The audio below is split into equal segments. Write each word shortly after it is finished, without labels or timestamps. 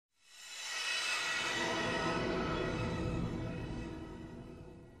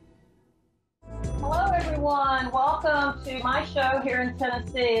everyone. Welcome to my show here in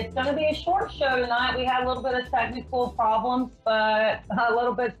Tennessee. It's going to be a short show tonight. We had a little bit of technical problems, but a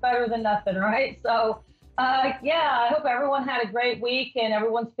little bit's better than nothing, right? So, I hope everyone had a great week and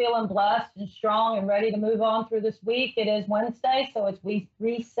everyone's feeling blessed and strong and ready to move on through this week. It is Wednesday, so it's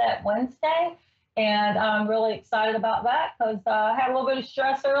Reset Wednesday. And I'm really excited about that because I had a little bit of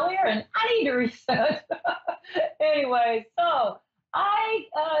stress earlier and I need to reset. Anyway, so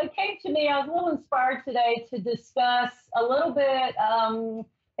I came to me, I was a little inspired today to discuss a little bit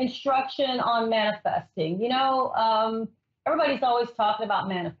instruction on manifesting. Everybody's always talking about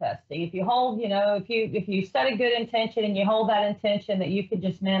manifesting. If you hold, if you set a good intention and you hold that intention that you can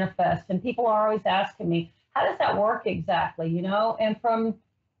just manifest. And people are always asking me, how does that work exactly? And from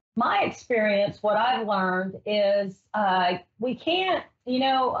my experience, what I've learned is we can't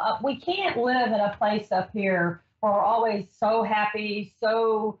live in a place up here where we're always so happy,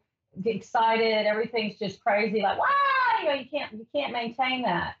 so excited, everything's just crazy, like wow, you can't maintain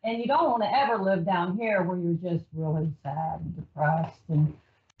that, and you don't want to ever live down here where you're just really sad and depressed, and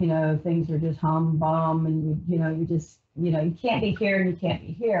things are just hum bum, and you can't be here and you can't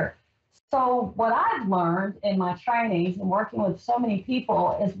be here. So what I've learned in my trainings and working with so many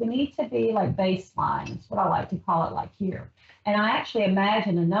people is we need to be like baseline. It's what I like to call it, like here. And I actually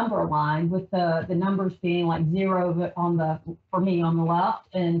imagine a number line with the numbers being like zero for me on the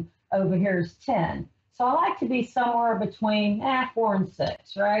left, and over here is 10. So I like to be somewhere between 4 and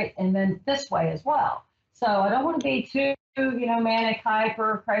 6, right? And then this way as well. So I don't want to be too, manic,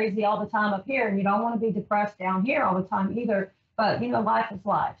 hyper, crazy all the time up here. And you don't want to be depressed down here all the time either. But, life is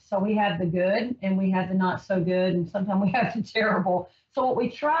life. So we have the good and we have the not so good. And sometimes we have the terrible. So what we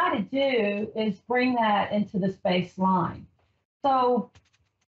try to do is bring that into this baseline. So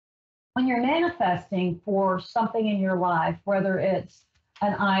when you're manifesting for something in your life, whether it's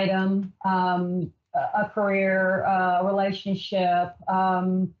an item, a career, a relationship,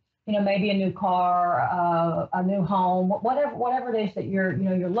 maybe a new car, a new home, whatever it is that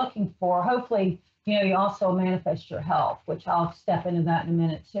you're looking for. Hopefully, you also manifest your health, which I'll step into that in a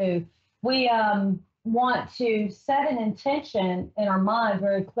minute too. We want to set an intention in our mind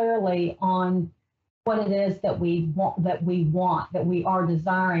very clearly on what it is that we want, that we are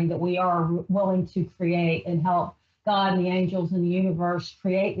desiring, that we are willing to create and help God and the angels and the universe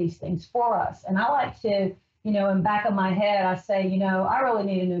create these things for us. And I like to, in the back of my head, I say, I really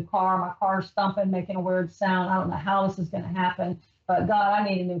need a new car. My car's thumping, making a weird sound. I don't know how this is going to happen, but God, I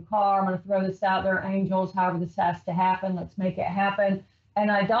need a new car. I'm going to throw this out there. Angels, however this has to happen, let's make it happen. And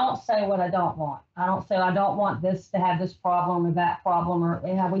I don't say what I don't want. I don't say I don't want this to have this problem or that problem, or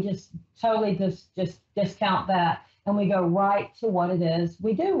we just totally just discount that, and we go right to what it is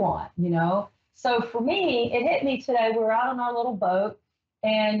we do want. So for me, it hit me today. We were out on our little boat,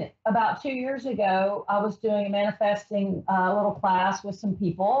 and about 2 years ago, I was doing a manifesting little class with some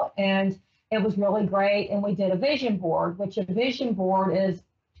people, and it was really great. And we did a vision board, which a vision board is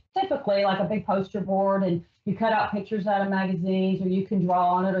typically like a big poster board, and you cut out pictures out of magazines, or you can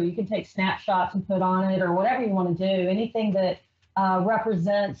draw on it, or you can take snapshots and put on it, or whatever you want to do, anything that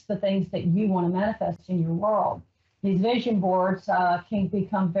represents the things that you want to manifest in your world. These vision boards can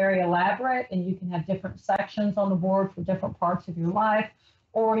become very elaborate, and you can have different sections on the board for different parts of your life.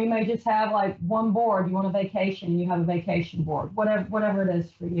 Or you may just have like one board. You want a vacation, and you have a vacation board, whatever it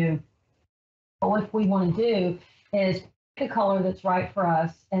is for you. But what we want to do is pick a color that's right for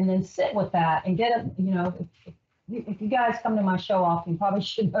us, and then sit with that and get it. If you guys come to my show often, you probably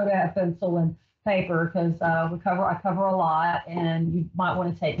should know to have pencil and paper, because I cover a lot, and you might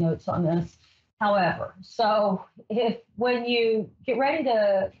want to take notes on this. However, so when you get ready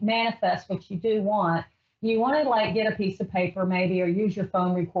to manifest what you do want, you want to like get a piece of paper maybe, or use your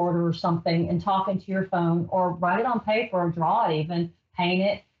phone recorder or something and talk into your phone, or write it on paper, or draw it, even paint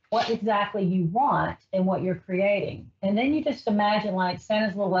it, what exactly you want and what you're creating. And then you just imagine like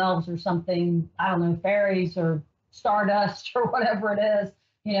Santa's little elves or something, I don't know, fairies or stardust or whatever it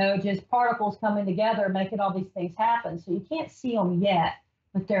is, just particles coming together, making all these things happen. So you can't see them yet,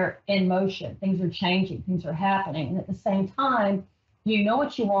 but they're in motion. Things are changing, things are happening. And at the same time, you know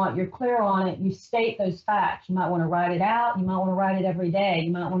what you want, you're clear on it, you state those facts. You might want to write it out. You might want to write it every day.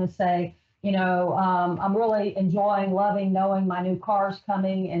 You might want to say, I'm really enjoying, loving, knowing my new car's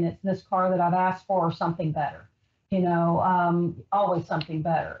coming, and it's this car that I've asked for, or something better. Always something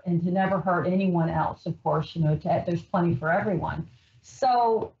better, and to never hurt anyone else, of course, there's plenty for everyone.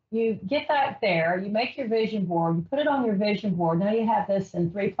 So you get that there, you make your vision board, you put it on your vision board. Now you have this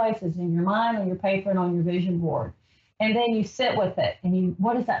in 3 places: in your mind, on your paper, and on your vision board. And then you sit with it, and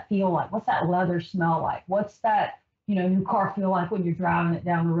what does that feel like? What's that leather smell like? What's that, new car feel like when you're driving it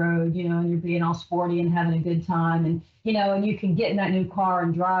down the road, and you're being all sporty and having a good time. And, and you can get in that new car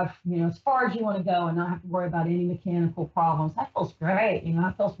and drive, as far as you want to go and not have to worry about any mechanical problems. That feels great.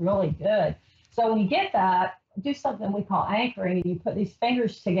 It feels really good. So when you get that, do something we call anchoring. And you put these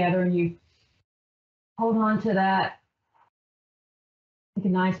fingers together and you hold on to that. Take a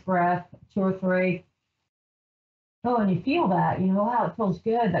nice breath, 2 or 3. Oh, and you feel that, how it feels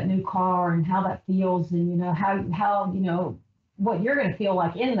good, that new car and how that feels, and how what you're going to feel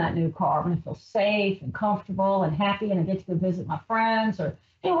like in that new car. I'm going to feel safe and comfortable and happy, and I get to go visit my friends, or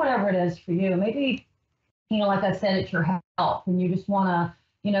whatever it is for you. Maybe, like I said, it's your health, and you just want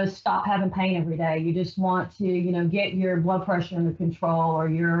to, stop having pain every day. You just want to, get your blood pressure under control, or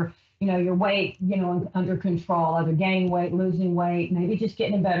your weight, under control, either gaining weight, losing weight, maybe just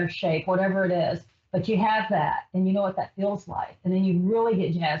getting in better shape, whatever it is. But you have that, and you know what that feels like. And then you really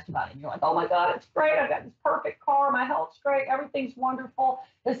get jazzed about it. And you're like, oh my God, it's great. I've got this perfect car. My health's great. Everything's wonderful.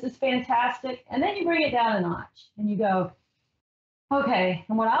 This is fantastic. And then you bring it down a notch and you go, okay.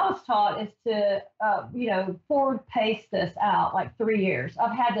 And what I was taught is to, forward pace this out like 3 years.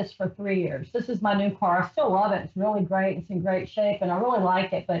 I've had this for 3 years. This is my new car. I still love it. It's really great. It's in great shape, and I really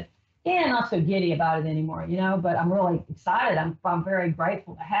like it. But yeah, not so giddy about it anymore, but I'm really excited. I'm very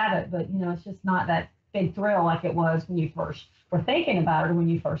grateful to have it, but it's just not that big thrill like it was when you first were thinking about it or when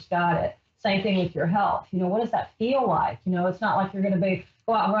you first got it. Same thing with your health. What does that feel like? It's not like you're going to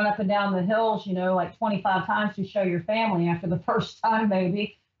go out and run up and down the hills, like 25 times to show your family after the first time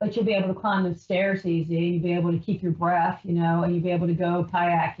maybe, but you'll be able to climb the stairs easy. You'll be able to keep your breath, and you'll be able to go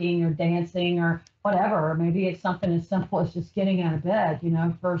kayaking or dancing or whatever. Or maybe it's something as simple as just getting out of bed.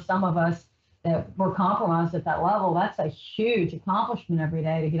 For some of us that we're compromised at that level, that's a huge accomplishment every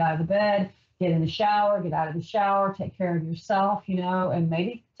day to get out of the bed, get in the shower, get out of the shower, take care of yourself, and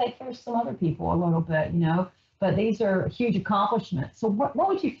maybe take care of some other people a little bit, But these are huge accomplishments. So what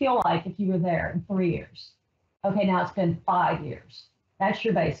would you feel like if you were there in 3 years? Okay, now it's been 5 years. That's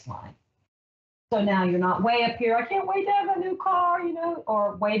your baseline. So now you're not way up here. I can't wait to have a new car,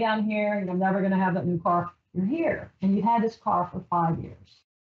 or way down here, and I'm never going to have that new car. You're here, and you've had this car for 5 years.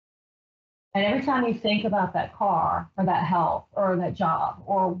 And every time you think about that car or that health or that job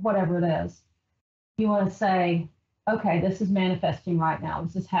or whatever it is, you want to say, okay, this is manifesting right now.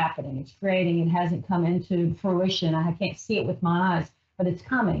 This is happening. It's creating. It hasn't come into fruition. I can't see it with my eyes, but it's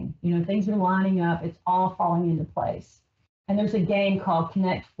coming. Things are lining up. It's all falling into place. And there's a game called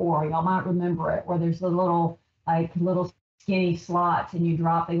Connect Four. Y'all might remember it, where there's the little skinny slots, and you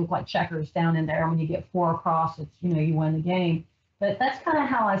drop. They look like checkers down in there. When you get 4 across, it's you win the game. But that's kind of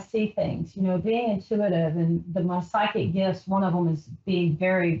how I see things. Being intuitive, and my psychic gifts. One of them is being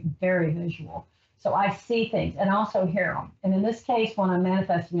very, very visual. So I see things and also hear them. And in this case, when I'm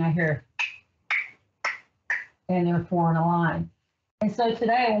manifesting, I hear, and they're 4 in a line. And so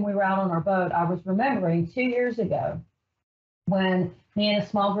today, when we were out on our boat, I was remembering 2 years ago when me and a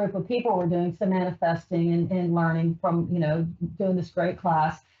small group of people were doing some manifesting and learning from, doing this great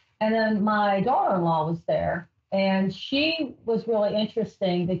class. And then my daughter-in-law was there, and she was really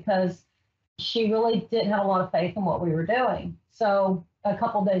interesting because she really didn't have a lot of faith in what we were doing. So a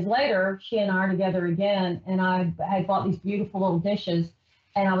couple of days later, she and I are together again, and I had bought these beautiful little dishes,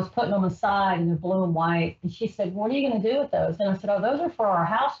 and I was putting them aside, and they're blue and white. And she said, what are you going to do with those? And I said, oh, those are for our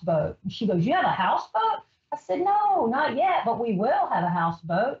houseboat. And she goes, you have a houseboat? I said, no, not yet, but we will have a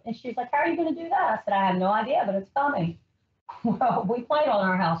houseboat. And she's like, how are you going to do that? I said, I have no idea, but it's coming. Well, we played on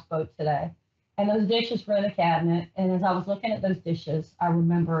our houseboat today, and those dishes were in the cabinet. And as I was looking at those dishes, I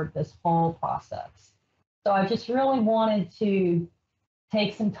remembered this whole process. So I just really wanted to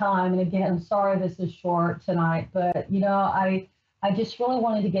take some time. And again, I'm sorry this is short tonight, but I just really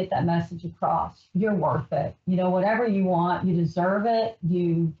wanted to get that message across. You're worth it. Whatever you want, you deserve it.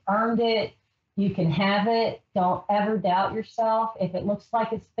 You've earned it. You can have it. Don't ever doubt yourself. If it looks like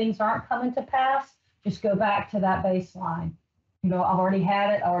things aren't coming to pass, just go back to that baseline. I've already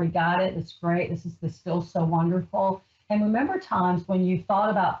had it. I already got it. It's great. This feels so wonderful. And remember times when you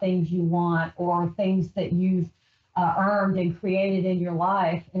thought about things you want or things that you've earned and created in your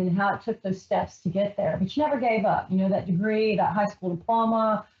life, and how it took those steps to get there. But you never gave up. That degree, that high school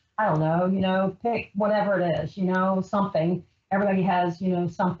diploma, I don't know, pick whatever it is, something. Everybody has,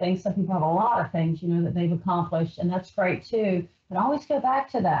 something. Some people have a lot of things, that they've accomplished, and that's great too. But always go back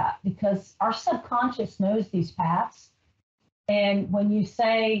to that, because our subconscious knows these paths. And when you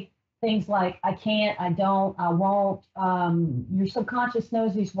say things like, I can't, I don't, I won't, your subconscious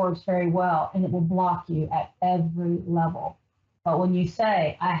knows these words very well, and it will block you at every level. But when you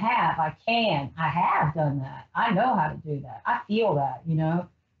say, I have, I can, I have done that, I know how to do that, I feel that,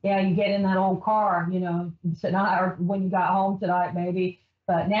 Yeah, you get in that old car, tonight or when you got home tonight, maybe.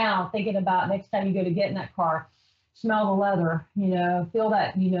 But now thinking about next time you go to get in that car, smell the leather, feel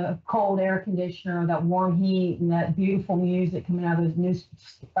that, cold air conditioner, that warm heat, and that beautiful music coming out of those new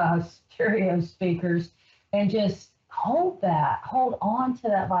stereo speakers, and just hold on to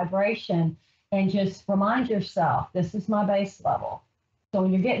that vibration, and just remind yourself, this is my base level. So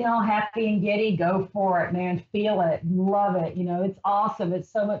when you're getting all happy and giddy, go for it, man. Feel it, love it. It's awesome.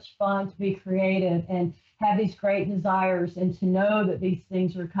 It's so much fun to be creative and have these great desires, and to know that these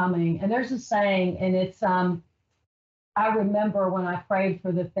things are coming. And there's a saying, and it's I remember when I prayed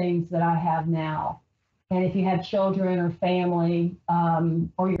for the things that I have now. And if you have children or family,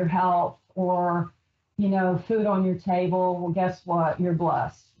 or your health, or food on your table, well, guess what? You're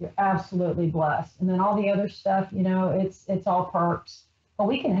blessed. You're absolutely blessed. And then all the other stuff, it's all perks. But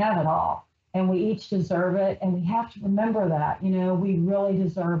we can have it all, and we each deserve it. And we have to remember that, we really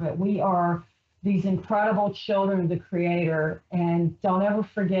deserve it. We are these incredible children of the Creator, and don't ever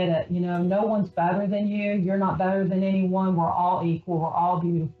forget it. No one's better than you. You're not better than anyone. We're all equal. We're all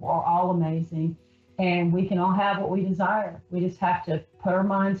beautiful. We're all amazing. And we can all have what we desire. We just have to put our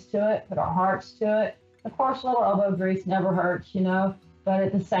minds to it, put our hearts to it. Of course, a little elbow grease never hurts, but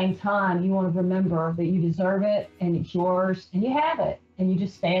at the same time, you want to remember that you deserve it, and it's yours, and you have it. And you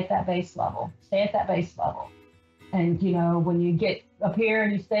just stay at that base level. Stay at that base level. And, when you get up here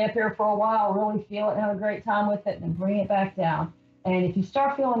and you stay up here for a while, really feel it and have a great time with it, and then bring it back down. And if you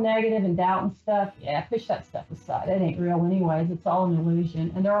start feeling negative and doubting stuff, yeah, push that stuff aside. It ain't real anyways. It's all an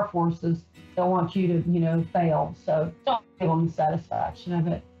illusion. And there are forces that want you to, fail. So don't give them the satisfaction of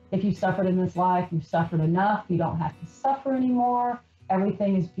it. If you suffered in this life, you've suffered enough. You don't have to suffer anymore.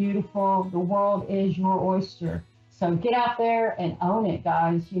 Everything is beautiful. The world is your oyster. So get out there and own it,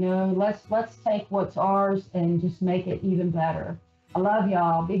 guys. Let's take what's ours and just make it even better. I love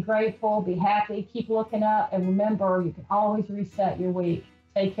y'all. Be grateful, be happy, keep looking up, and remember, you can always reset your week.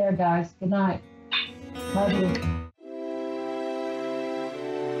 Take care, guys. Good night. Love you.